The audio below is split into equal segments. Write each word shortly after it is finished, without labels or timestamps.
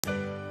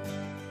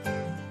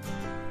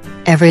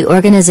Every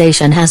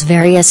organization has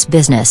various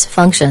business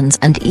functions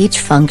and each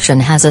function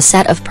has a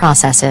set of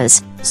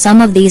processes.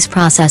 Some of these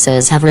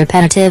processes have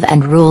repetitive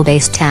and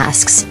rule-based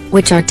tasks,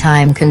 which are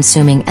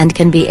time-consuming and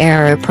can be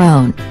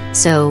error-prone.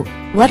 So,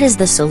 what is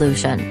the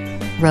solution?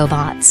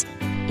 Robots.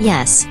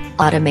 Yes,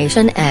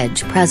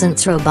 AutomationEdge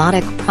presents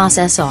Robotic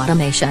Process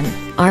Automation.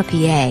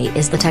 RPA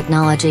is the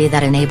technology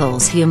that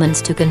enables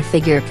humans to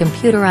configure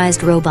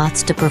computerized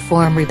robots to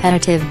perform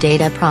repetitive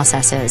data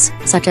processes,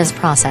 such as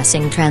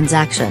processing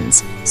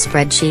transactions,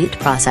 spreadsheet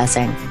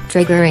processing,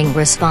 triggering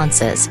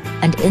responses,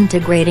 and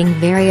integrating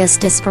various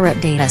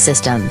disparate data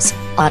systems.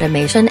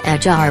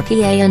 AutomationEdge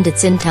RPA and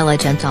its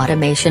intelligent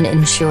automation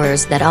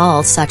ensures that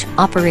all such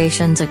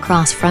operations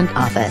across front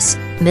office,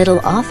 middle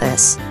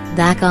office,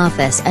 back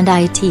office and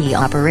IT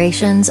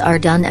operations are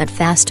done at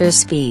faster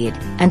speed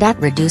and at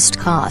reduced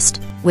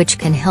cost, which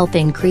can help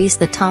increase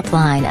the top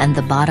line and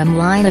the bottom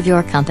line of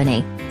your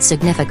company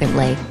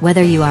significantly.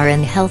 Whether you are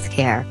in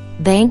healthcare,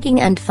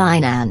 banking and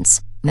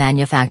finance,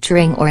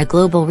 manufacturing or a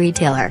global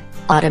retailer,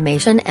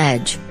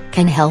 AutomationEdge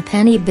can help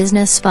any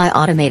business by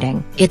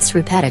automating its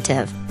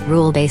repetitive,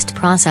 rule-based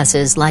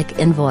processes like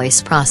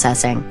invoice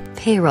processing,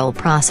 payroll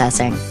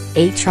processing,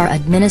 HR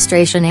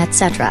administration,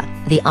 etc.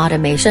 The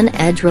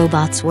AutomationEdge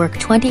robots work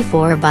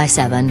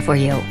 24/7 for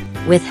you,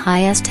 with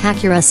highest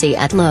accuracy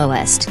at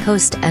lowest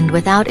cost and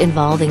without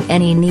involving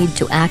any need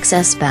to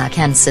access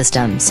back-end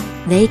systems.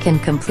 They can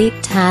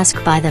complete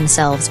tasks by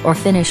themselves or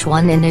finish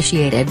one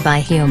initiated by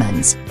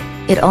humans.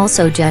 It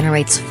also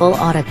generates full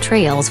audit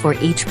trails for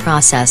each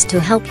process to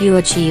help you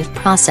achieve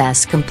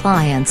process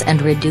compliance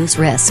and reduce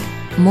risk.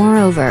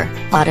 Moreover,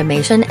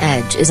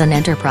 AutomationEdge is an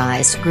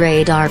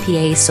enterprise-grade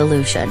RPA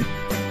solution.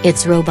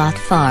 Its robot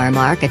farm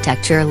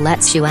architecture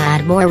lets you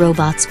add more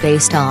robots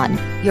based on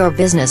your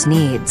business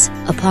needs.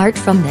 Apart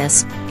from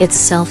this, its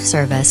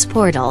self-service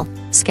portal,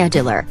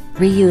 scheduler,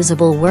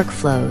 reusable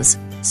workflows,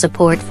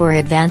 support for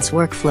advanced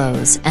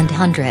workflows and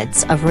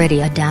hundreds of ready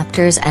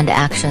adapters and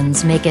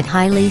actions make it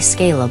highly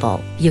scalable.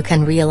 You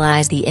can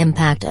realize the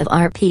impact of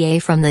RPA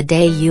from the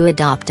day you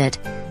adopt it.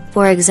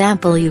 For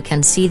example, you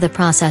can see the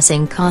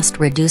processing cost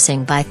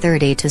reducing by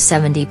 30 to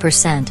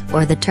 70%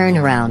 or the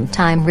turnaround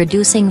time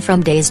reducing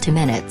from days to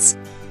minutes.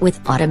 With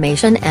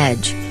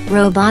AutomationEdge,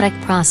 Robotic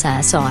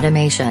Process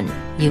Automation,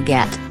 you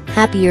get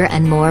happier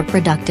and more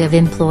productive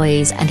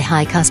employees and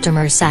high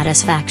customer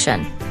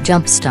satisfaction.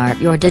 Jumpstart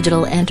your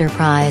digital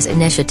enterprise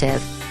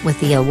initiative with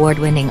the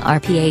award-winning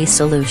RPA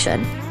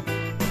solution.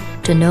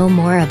 To know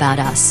more about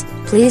us,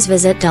 please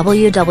visit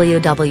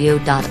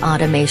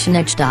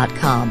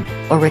www.automationedge.com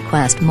or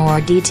request more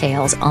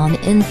details on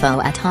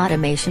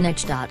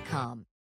info@automationedge.com.